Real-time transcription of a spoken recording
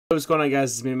What's going on,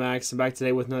 guys? It's me, Max. I'm back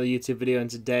today with another YouTube video, and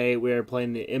today we are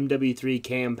playing the MW3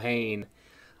 campaign.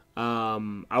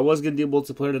 I was going to do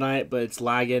multiplayer tonight, but it's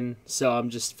lagging, so I'm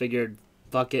just figured,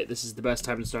 fuck it, this is the best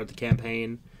time to start the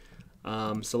campaign.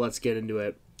 So let's get into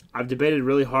it. I've debated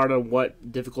really hard on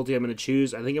what difficulty I'm going to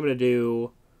choose. I think I'm going to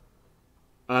do,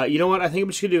 you know what, I think I'm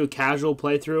just going to do a casual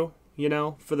playthrough, you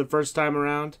know, for the first time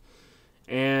around.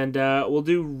 And we'll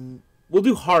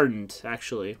do hardened,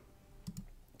 actually.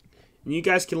 And you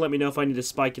guys can let me know if I need to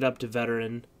spike it up to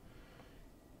veteran.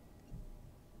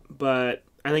 But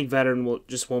I think veteran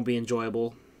won't be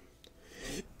enjoyable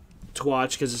to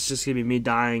watch because it's just gonna be me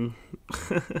dying.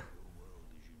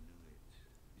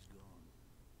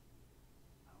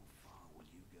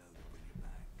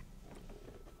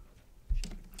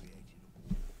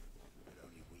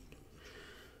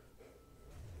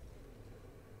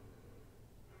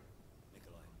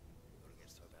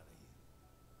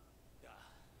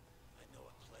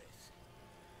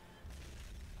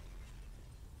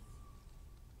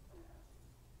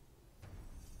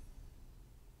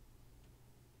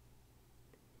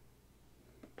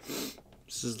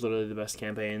 This is literally the best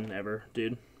campaign ever,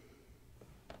 dude.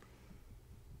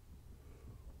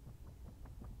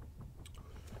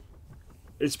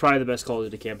 It's probably the best Call of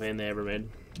Duty campaign they ever made.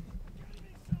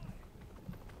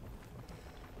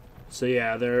 So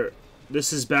yeah,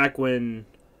 this is back when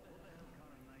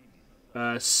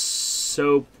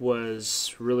Soap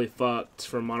was really fucked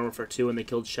from Modern Warfare 2 when they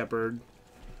killed Shepard.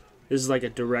 This is like a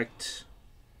direct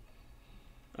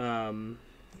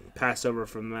passover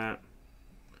from that.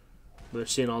 We're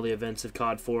seeing all the events of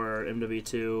COD 4 or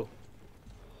MW2,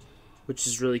 which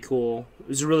is really cool. It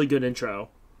was a really good intro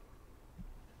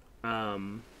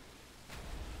to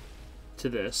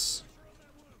this.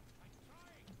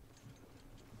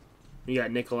 You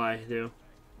got Nikolai, too.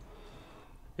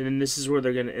 And then this is where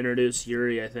they're going to introduce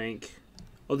Yuri, I think.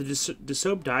 Oh, does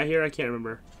Soap die here? I can't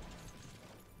remember.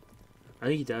 I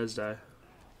think he does die.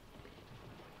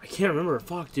 I can't remember.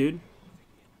 Fuck, dude.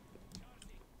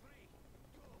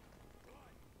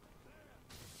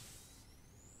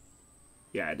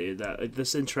 Yeah, dude,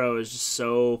 this intro is just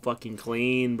so fucking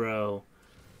clean, bro.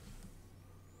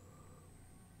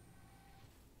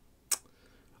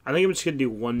 I think I'm just gonna do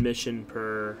one mission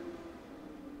per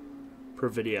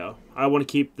video. I want to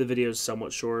keep the videos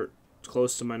somewhat short,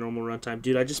 close to my normal runtime.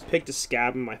 Dude, I just picked a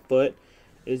scab in my foot.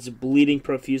 It's bleeding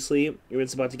profusely.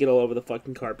 It's about to get all over the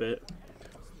fucking carpet.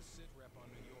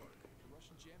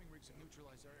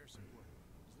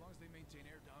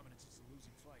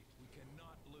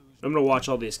 I'm gonna watch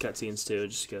all these cutscenes too,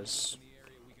 just because.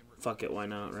 Fuck it, why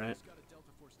not, right?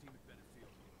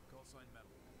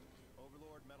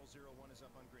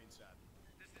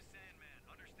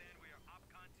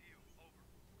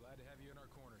 Glad to have you in our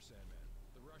corner, Sandman.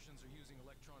 The Russians are using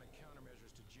electronic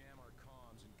countermeasures to jam our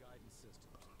comms and guidance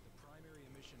systems. The primary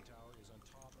emission tower is on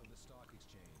top of the stock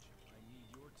exchange. I need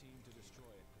your team to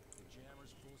destroy it. The jammer's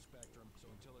full spectrum, so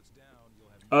until it's down, you'll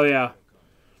have. Oh yeah.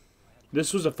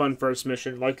 This was a fun first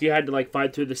mission. Like, you had to, like,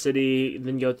 fight through the city, and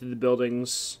then go through the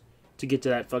buildings to get to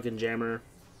that fucking jammer.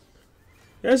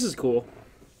 Yeah, this is cool.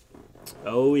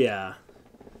 Oh, yeah.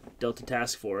 Delta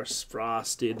Task Force.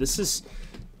 Frost, dude. This is...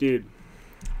 Dude.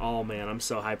 Oh, man. I'm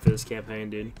so hyped for this campaign,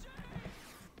 dude.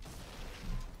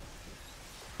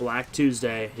 Black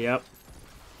Tuesday. Yep.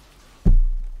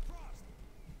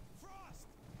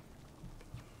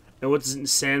 And what's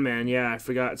Sandman? Yeah, I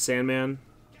forgot. Sandman.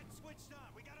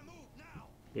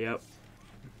 Yep.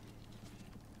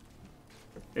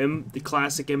 The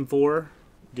classic M4,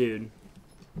 dude.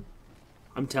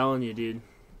 I'm telling you, dude.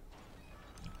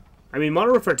 I mean,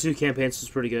 Modern Warfare 2 campaigns was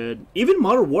pretty good. Even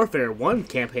Modern Warfare 1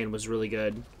 campaign was really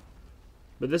good.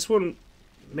 But this one,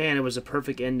 man, it was a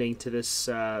perfect ending to this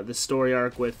this story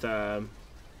arc with fuck,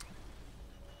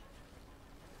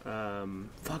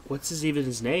 what's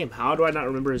his name? How do I not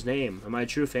remember his name? Am I a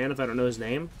true fan if I don't know his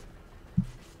name?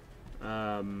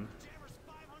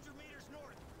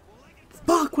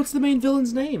 Fuck, what's the main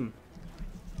villain's name?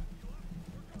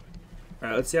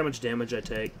 Alright, let's see how much damage I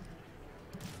take.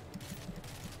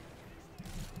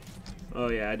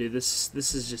 Oh yeah, dude, this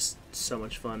is just so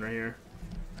much fun right here.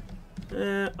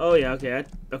 Oh yeah, okay,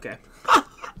 okay.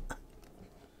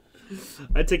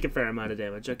 I take a fair amount of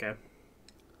damage, okay.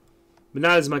 But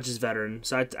not as much as veteran,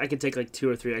 so I could take like 2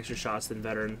 or 3 extra shots than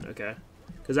veteran, okay.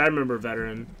 Because I remember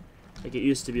veteran, like it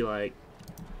used to be like...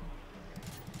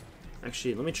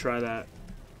 Actually, let me try that.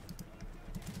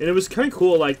 And it was kind of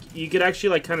cool, like, you could actually,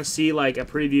 like, kind of see, like, a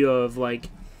preview of, like,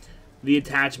 the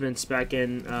attachments back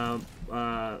in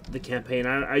the campaign.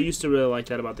 I used to really like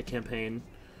that about the campaign.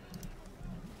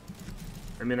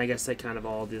 I mean, I guess they kind of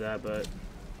all do that, but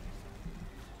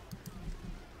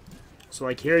So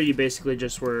like here you basically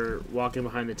just were walking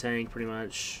behind the tank pretty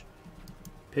much.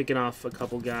 Picking off a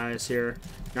couple guys here.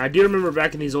 Now I do remember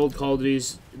back in these old Call of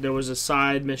Duties, there was a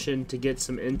side mission to get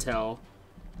some intel.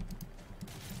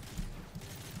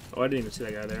 Oh, I didn't even see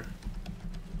that guy there.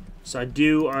 So I'm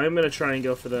going to try and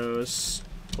go for those.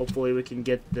 Hopefully we can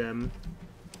get them.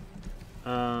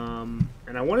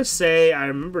 And I want to say, I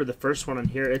remember the first one on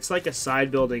here. It's like a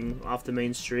side building off the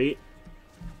main street.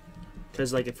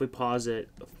 Because like if we pause it.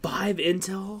 5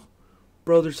 intel?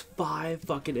 Bro, there's 5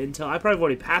 fucking intel. I probably have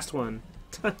already passed one.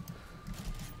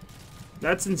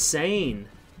 That's insane.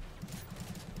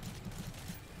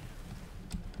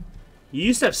 You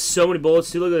used to have so many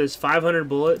bullets, dude. Look at this, 500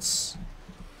 bullets.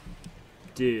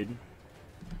 Dude.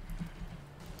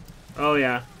 Oh,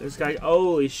 yeah. This guy,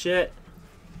 holy shit.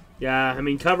 Yeah, I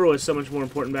mean, cover was so much more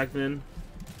important back then.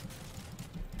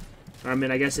 I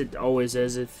mean, I guess it always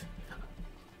is.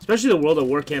 Especially the World at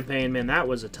War campaign, man, that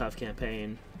was a tough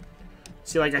campaign.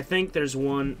 See, like, I think there's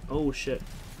one... Oh, shit.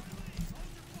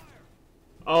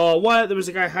 Oh, what? There was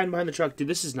a guy hiding behind the truck. Dude,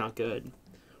 this is not good.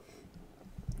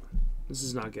 This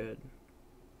is not good.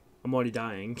 I'm already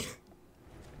dying.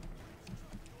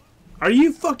 Are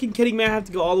you fucking kidding me? I have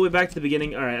to go all the way back to the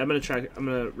beginning? Alright, I'm gonna try. I'm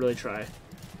gonna really try.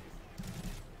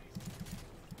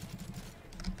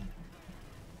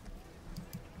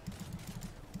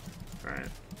 Alright.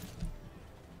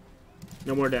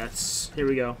 No more deaths. Here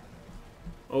we go.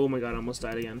 Oh my god, I almost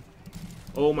died again.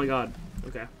 Oh my god.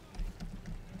 Okay.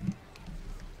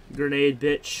 Grenade,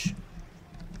 bitch.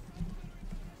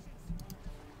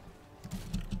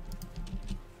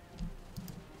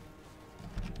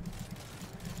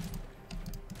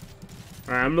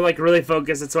 Alright, I'm like really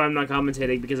focused. That's why I'm not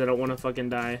commentating, because I don't want to fucking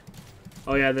die.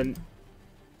 Oh yeah, then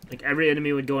like every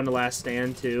enemy would go into last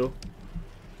stand too.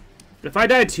 But if I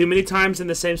die too many times in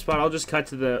the same spot, I'll just cut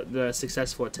to the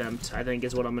successful attempt, I think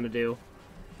is what I'm gonna do.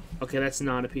 Okay, that's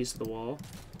not a piece of the wall.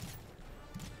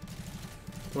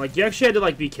 Like, you actually had to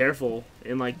like be careful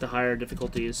in like the higher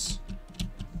difficulties.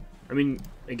 I mean,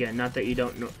 again, not that you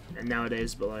don't know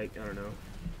nowadays, but like, I don't know.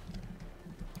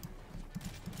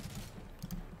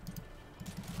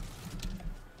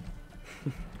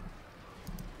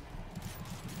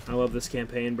 I love this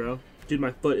campaign, bro. Dude,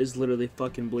 my foot is literally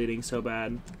fucking bleeding so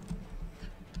bad.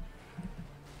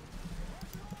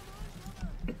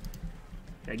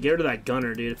 Yeah, get rid of that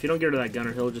gunner, dude. If you don't get rid of that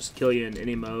gunner, he'll just kill you in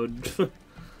any mode.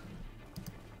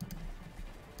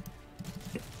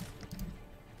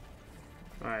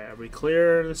 Alright, are we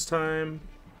clear this time?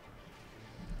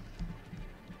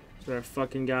 Is there a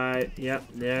fucking guy? Yep,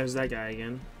 there's that guy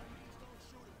again.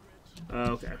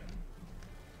 Okay.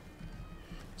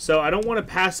 So, I don't want to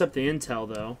pass up the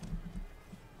intel, though.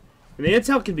 And the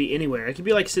intel can be anywhere. It could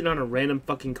be, like, sitting on a random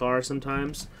fucking car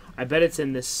sometimes. I bet it's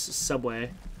in this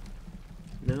subway.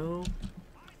 No?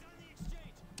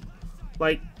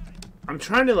 Like, I'm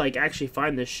trying to, like, actually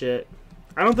find this shit.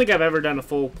 I don't think I've ever done a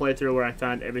full playthrough where I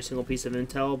found every single piece of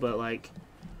intel, but, like...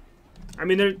 I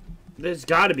mean, there's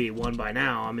got to be one by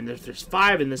now. I mean, there's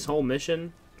 5 in this whole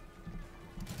mission.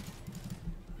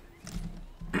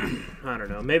 I don't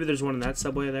know. Maybe there's one in that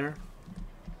subway there.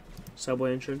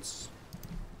 Subway entrance.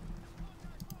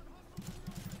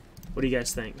 What do you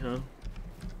guys think, huh?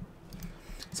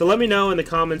 So let me know in the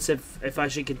comments if I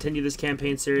should continue this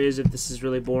campaign series, if this is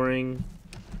really boring.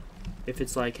 If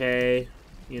it's like, hey,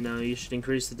 you know, you should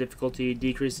increase the difficulty,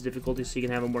 decrease the difficulty so you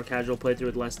can have a more casual playthrough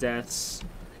with less deaths.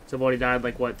 So I've already died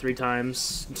like, what, 3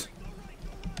 times?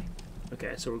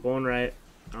 Okay, so we're going right.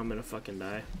 I'm gonna fucking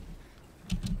die.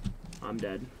 I'm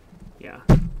dead. Yeah.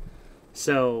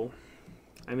 So,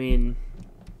 I mean...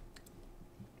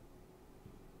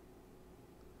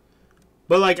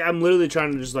 But, like, I'm literally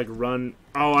trying to just, like, run...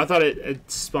 Oh, I thought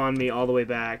it spawned me all the way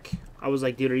back. I was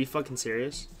like, dude, are you fucking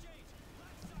serious?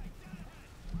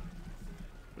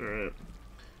 Alright.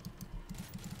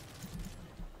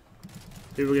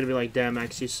 People are gonna be like, damn,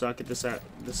 Max, you suck at this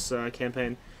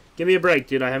campaign. Give me a break,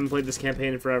 dude. I haven't played this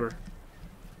campaign in forever.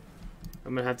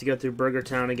 I'm gonna have to go through Burger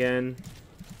Town again.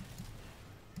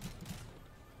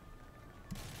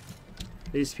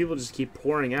 These people just keep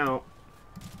pouring out.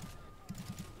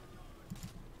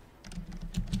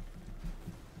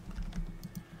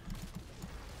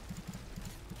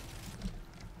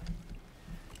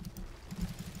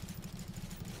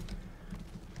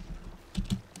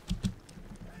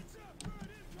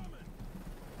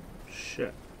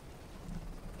 Shit.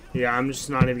 Yeah, I'm just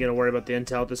not even gonna worry about the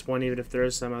intel at this point, even if there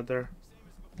is some out there.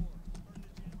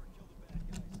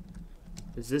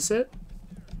 Is this it?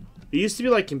 It used to be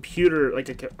like computer,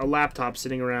 like a laptop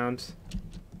sitting around.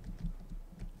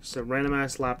 Just a random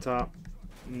ass laptop.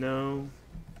 No.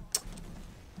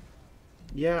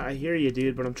 Yeah, I hear you,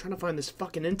 dude, but I'm trying to find this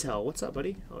fucking intel. What's up,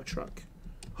 buddy? Oh, a truck.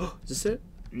 Oh, is this it?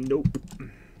 Nope.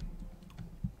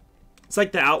 It's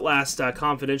like the Outlast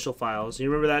confidential files. You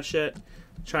remember that shit?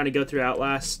 Trying to go through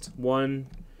Outlast 1,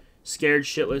 scared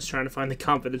shitless, trying to find the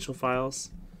confidential files.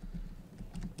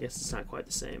 I guess it's not quite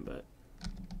the same, but...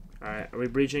 Alright, are we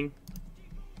breaching?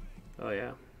 Oh,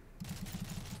 yeah.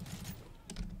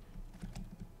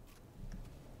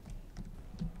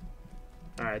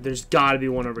 Alright, there's gotta be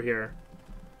one over here.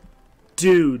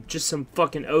 Dude, just some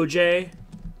fucking OJ.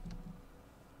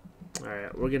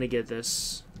 Alright, we're gonna get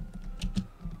this.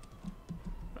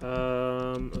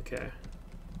 Okay.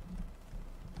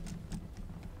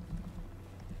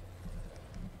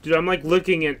 Dude, I'm like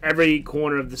looking at every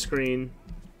corner of the screen.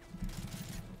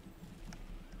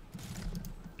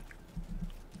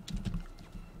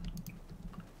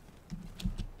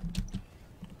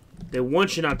 They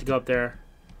want you not to go up there.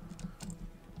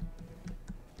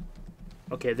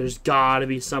 Okay, there's gotta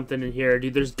be something in here,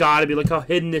 dude. There's gotta be. Look how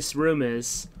hidden this room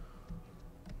is.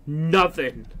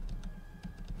 Nothing.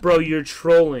 Bro, you're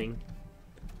trolling.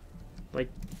 Like,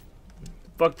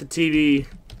 fuck the TV.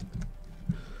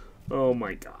 Oh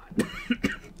my god.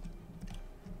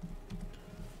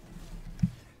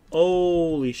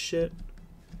 Holy shit.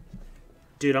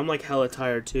 Dude, I'm like hella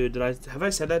tired too. Have I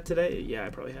said that today? Yeah, I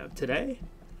probably have. Today?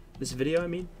 This video, I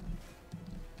mean?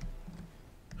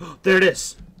 Oh, there it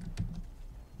is.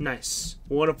 Nice.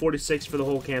 1 of 46 for the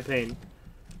whole campaign.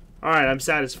 Alright, I'm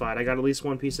satisfied. I got at least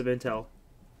one piece of intel.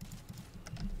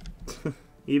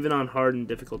 Even on hardened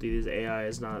difficulty, this AI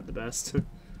is not the best.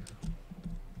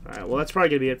 Alright, well that's probably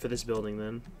going to be it for this building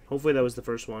then. Hopefully that was the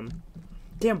first one.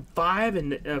 Damn, 5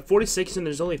 and 46 and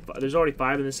there's already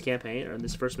 5 in this campaign, or in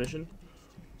this first mission.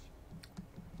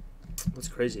 That's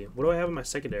crazy. What do I have in my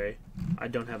secondary? I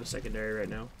don't have a secondary right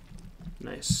now.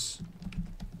 Nice.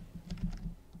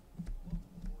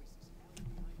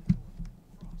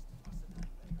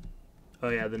 Oh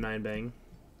yeah, the 9 bang.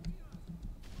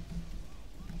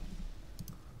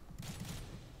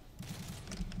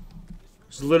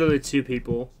 There's literally 2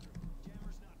 people.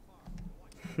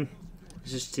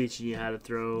 He's just teaching you how to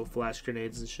throw flash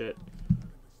grenades and shit.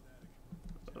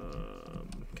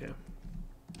 Okay.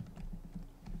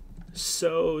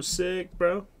 So sick,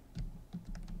 bro.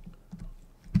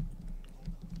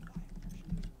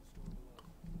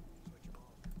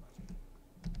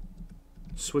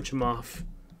 Switch him off.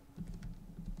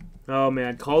 Oh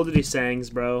man, Call of Duty sayings,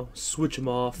 bro. Switch him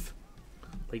off.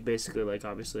 Like basically, like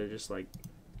obviously, just like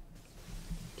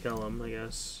kill him, I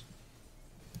guess.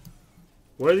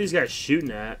 What are these guys shooting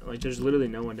at? Like, there's literally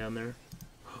no one down there.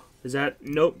 Is that?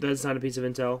 Nope, that's not a piece of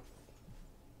intel.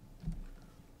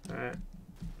 Alright.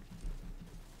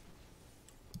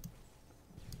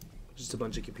 Just a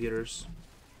bunch of computers.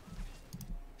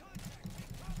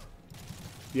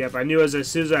 Yep, I knew as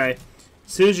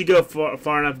soon as you go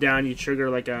far enough down, you trigger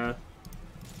like a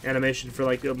animation for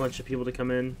like a bunch of people to come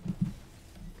in.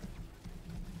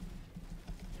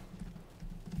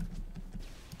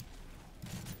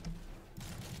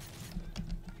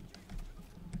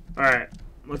 Alright,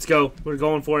 let's go. We're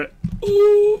going for it.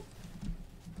 Ooh!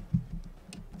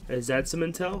 Is that some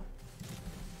intel?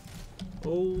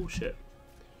 Oh, shit.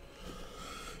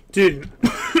 Dude,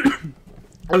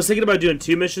 I was thinking about doing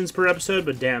 2 missions per episode,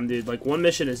 but damn, dude, like 1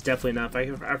 mission is definitely enough.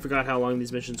 I forgot how long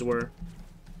these missions were.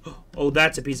 Oh,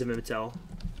 that's a piece of intel.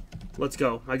 Let's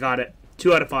go. I got it.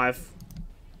 2 out of 5.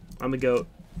 I'm a goat.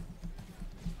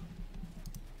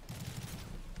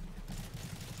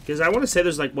 Because I want to say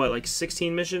there's like, what, like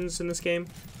 16 missions in this game?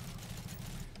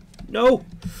 No!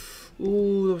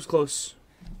 Ooh, that was close.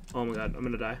 Oh my god, I'm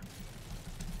gonna die.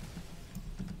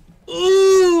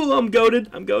 Ooh, I'm goated.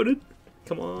 I'm goated.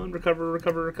 Come on, recover,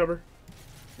 recover, recover.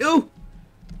 No!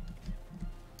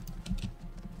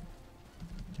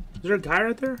 Is there a guy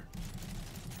right there?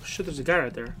 Oh, shit, there's a guy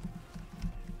right there.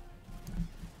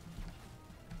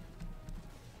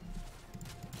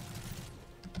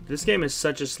 This game is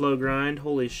such a slow grind.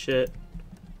 Holy shit.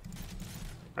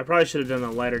 I probably should have done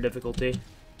a lighter difficulty.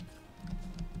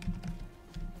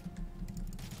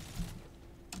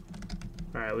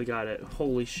 Alright, we got it.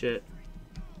 Holy shit.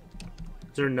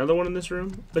 Is there another one in this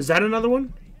room? Is that another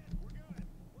one?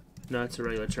 No, it's a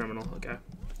regular terminal. Okay. I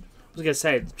was gonna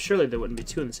say, surely there wouldn't be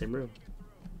 2 in the same room.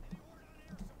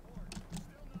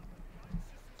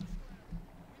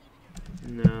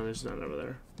 No, there's none over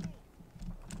there.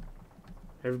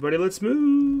 Everybody, let's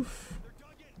move.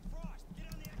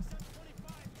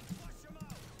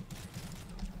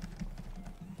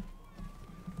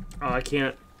 Oh, I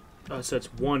can't. Oh, so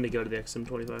it's 1 to go to the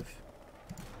XM25.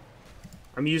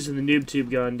 I'm using the noob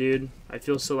tube gun, dude. I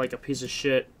feel so like a piece of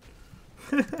shit.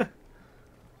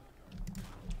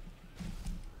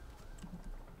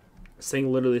 This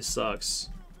thing literally sucks.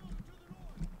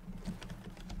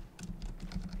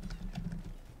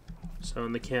 So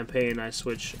in the campaign, I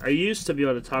used to be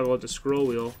able to toggle with the scroll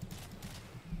wheel.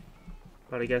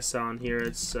 But I guess on here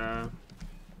it's the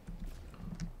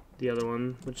other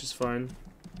one, which is fine.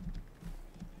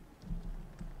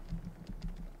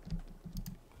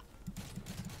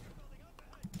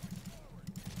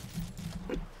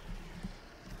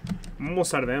 I'm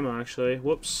almost out of ammo, actually.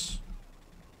 Whoops.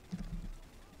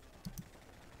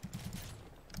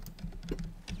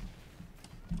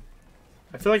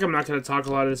 I feel like I'm not going to talk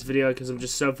a lot of this video because I'm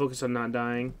just so focused on not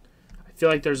dying. I feel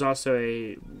like there's also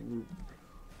a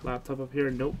laptop up here.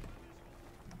 Nope.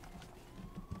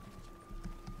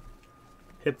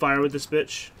 Hip fire with this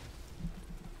bitch.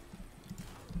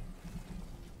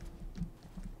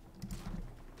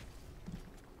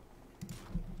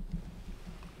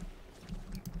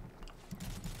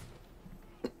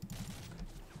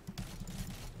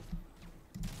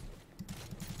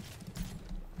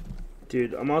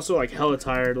 Dude, I'm also like hella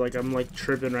tired. Like I'm like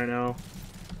tripping right now.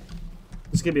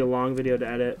 This is gonna be a long video to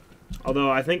edit. Although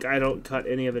I think I don't cut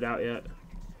any of it out yet.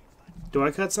 Do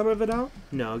I cut some of it out?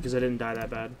 No, because I didn't die that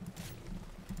bad.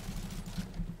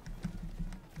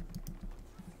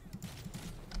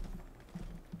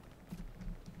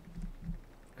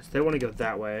 They want to go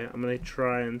that way. I'm gonna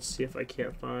try and see if I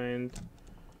can't find.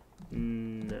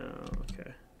 No,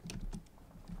 okay.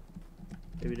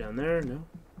 Maybe down there. No.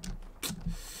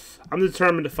 I'm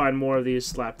determined to find more of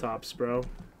these laptops, bro.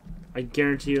 I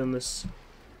guarantee you in this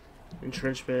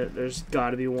entrenchment, there's got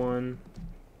to be one.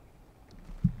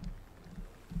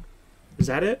 Is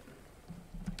that it?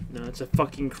 No, it's a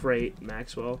fucking crate,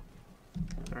 Maxwell.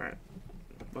 Alright.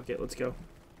 Fuck it, let's go.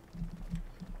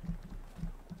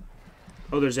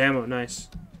 Oh, there's ammo. Nice.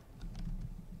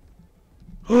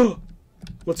 Oh!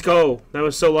 Let's go. That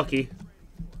was so lucky.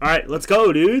 Alright, let's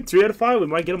go, dude. 3 out of 5. We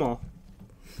might get them all.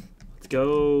 Let's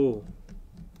go.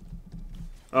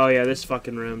 Oh, yeah, this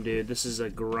fucking room, dude. This is a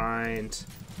grind.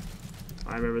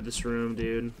 I remember this room,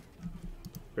 dude.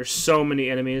 There's so many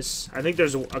enemies. I think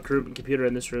there's a computer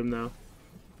in this room, though.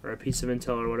 Or a piece of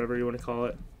intel, or whatever you want to call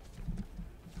it.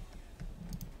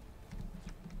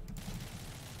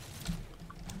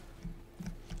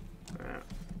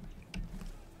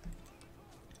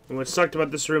 And what sucked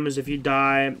about this room is if you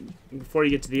die before you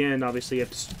get to the end, obviously you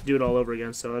have to do it all over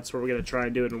again. So that's what we're going to try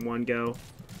and do it in one go.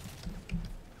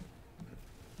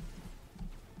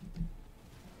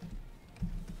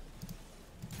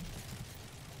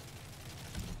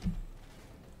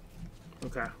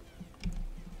 Okay.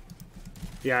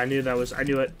 Yeah, I knew that was, I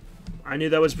knew it. I knew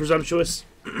that was presumptuous.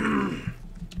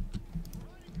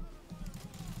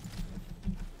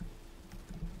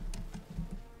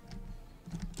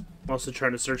 I'm also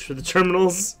trying to search for the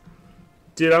terminals.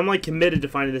 Dude, I'm like committed to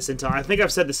finding this intel. I think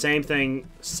I've said the same thing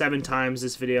 7 times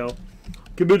this video.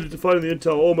 Committed to finding the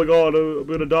intel. Oh my god, I'm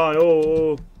gonna die.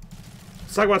 Oh.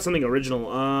 Let's talk about something original.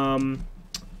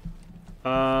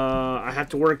 I have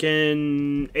to work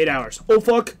in 8 hours. Oh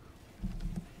fuck.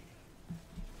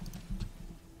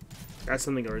 That's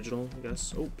something original, I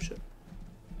guess. Oh shit.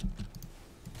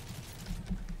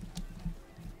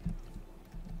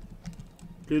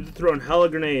 Dude, they're throwing hella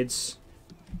grenades.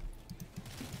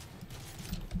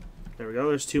 There we go,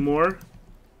 there's 2 more.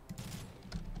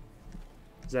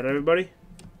 Is that everybody?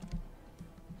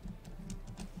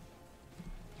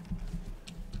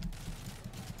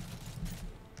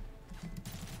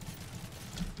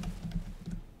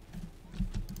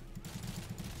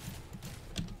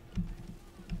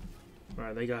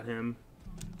 Alright, they got him.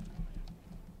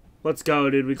 Let's go,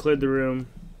 dude. We cleared the room.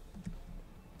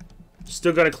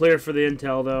 Still gotta clear for the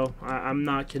intel, though. I'm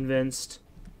not convinced.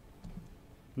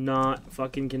 Not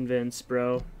fucking convinced,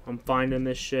 bro. I'm finding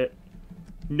this shit.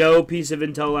 No piece of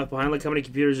intel left behind. Look how many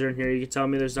computers are in here. You can tell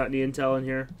me there's not any intel in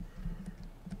here.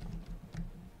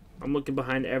 I'm looking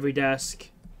behind every desk.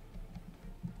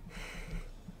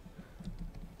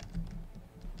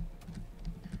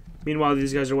 Meanwhile,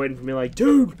 these guys are waiting for me like,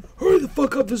 dude, hurry the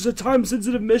fuck up. This is a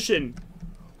time-sensitive mission.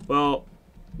 Well,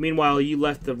 meanwhile, you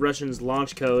left the Russians'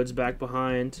 launch codes back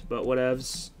behind, but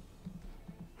whatevs.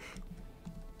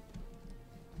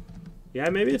 Yeah,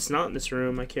 maybe it's not in this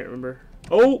room. I can't remember.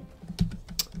 Oh!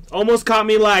 Almost caught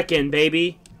me lacking,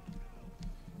 baby.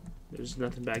 There's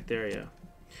nothing back there, yeah.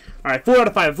 Alright, 4 out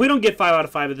of 5. If we don't get 5 out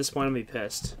of 5 at this point, I'm gonna be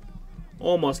pissed.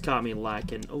 Almost caught me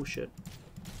lacking. Oh, shit.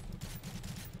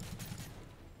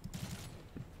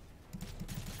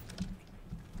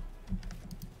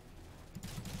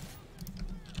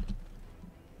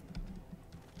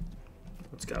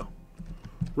 Let's go.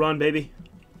 Run, baby.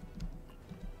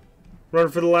 Run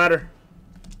for the ladder.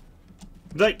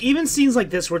 Like, even scenes like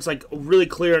this where it's like really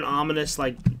clear and ominous,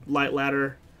 like light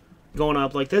ladder going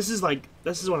up. Like, this is what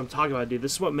I'm talking about, dude.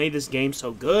 This is what made this game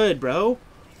so good, bro.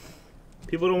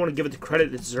 People don't want to give it the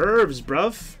credit it deserves,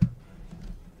 bruv.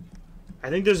 I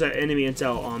think there's an enemy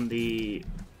intel on the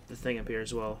thing up here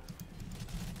as well.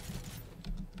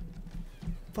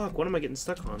 Fuck, what am I getting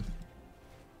stuck on?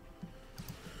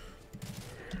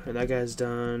 Right, that guy's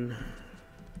done.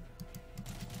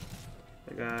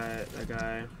 That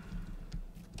guy.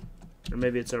 Or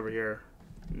maybe it's over here.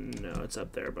 No, it's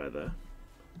up there by the...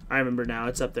 I remember now.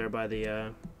 It's up there by the...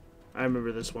 I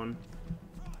remember this one.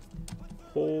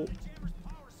 Hole.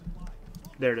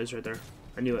 There it is right there.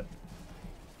 I knew it.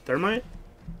 Thermite?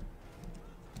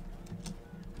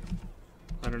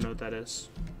 I don't know what that is.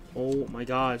 Oh my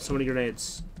god, so many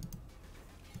grenades.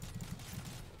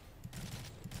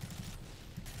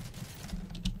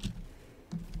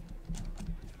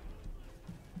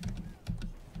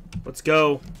 Let's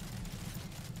go.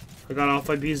 I got all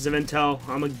 5 pieces of intel.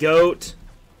 I'm a goat.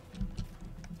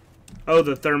 Oh,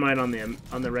 the thermite on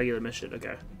the regular mission.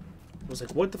 Okay. I was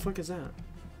like, what the fuck is that?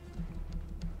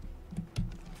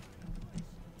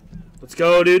 Let's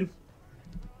go, dude.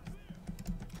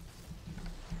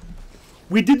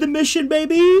 We did the mission,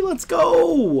 baby! Let's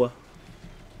go!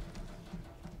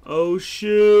 Oh,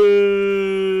 shit!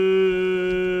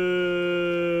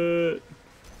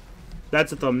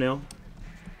 That's a thumbnail.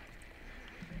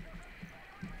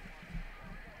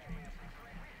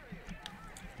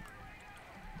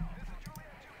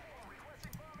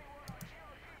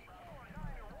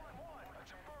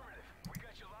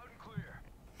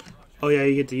 Oh yeah,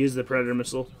 you get to use the Predator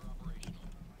missile.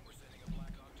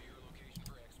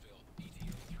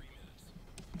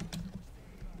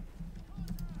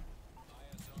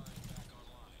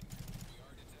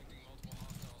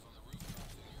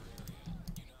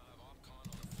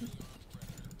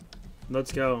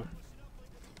 Let's go.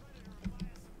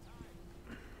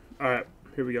 Alright,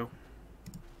 here we go.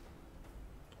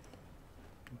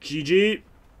 GG.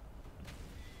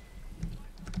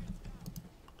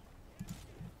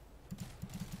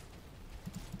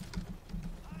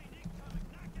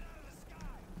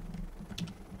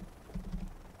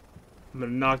 I'm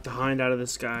gonna knock the hind out of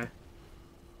this guy.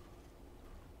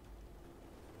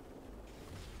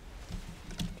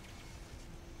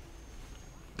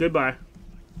 Goodbye.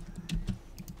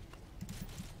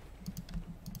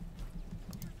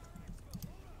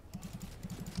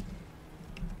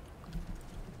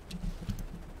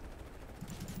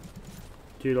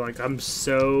 Dude, like, I'm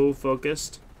so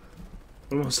focused.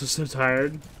 I'm also so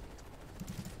tired.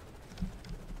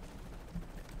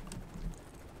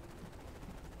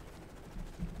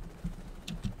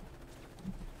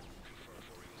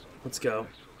 Let's go.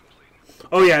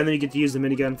 Oh yeah, and then you get to use the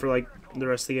minigun for, like, the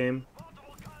rest of the game.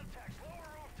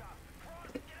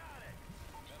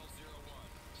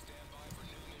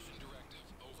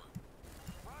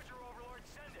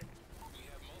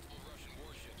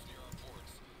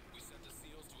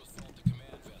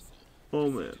 Oh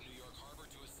man.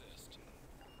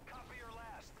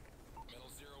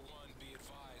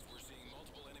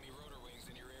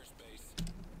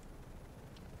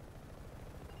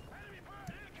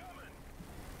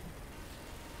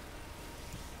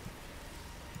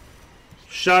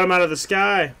 Shot him out of the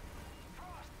sky.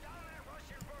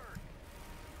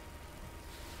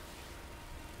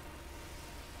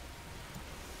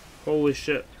 Holy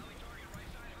shit.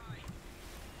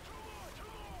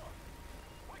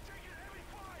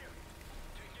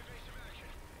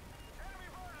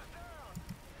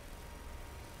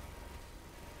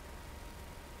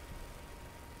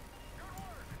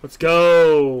 Let's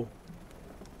go.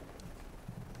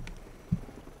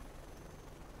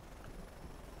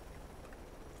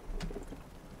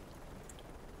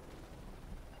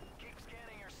 Keep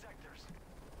scanning your sectors.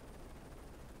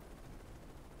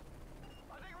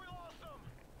 I think we lost them.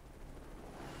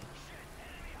 Shit,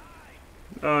 enemy high.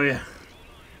 Oh yeah.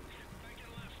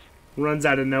 Runs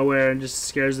out of nowhere and just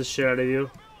scares the shit out of you.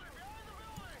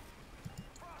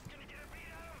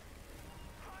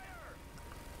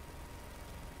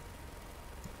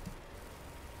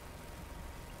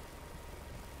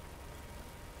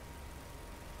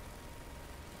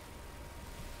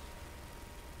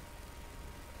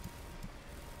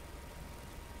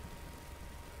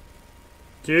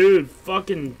 Dude,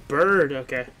 fucking bird.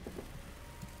 Okay.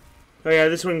 Oh yeah,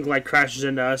 this one like crashes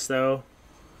into us though.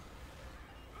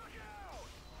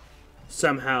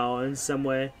 Somehow, in some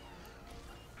way.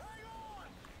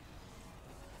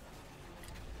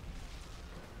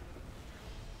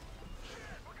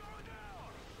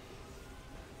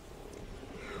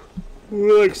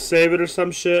 We'll like save it or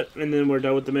some shit, and then we're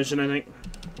done with the mission, I think.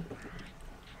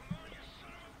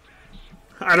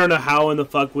 I don't know how in the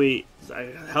fuck a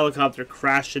helicopter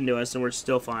crashed into us and we're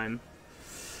still fine.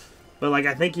 But, like,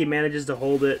 I think he manages to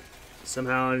hold it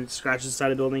somehow and scratches the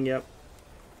side of the building. Yep.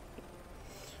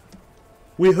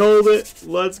 We hold it.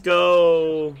 Let's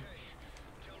go.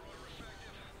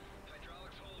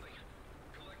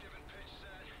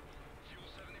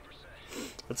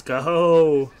 Let's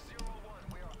go.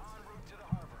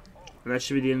 And that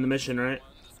should be the end of the mission, right?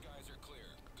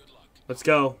 Let's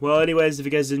go. Well, anyways, if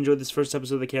you guys enjoyed this first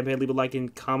episode of the campaign, leave a like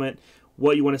and comment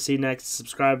what you want to see next.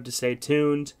 Subscribe to stay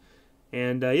tuned.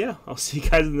 And, yeah, I'll see you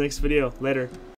guys in the next video. Later.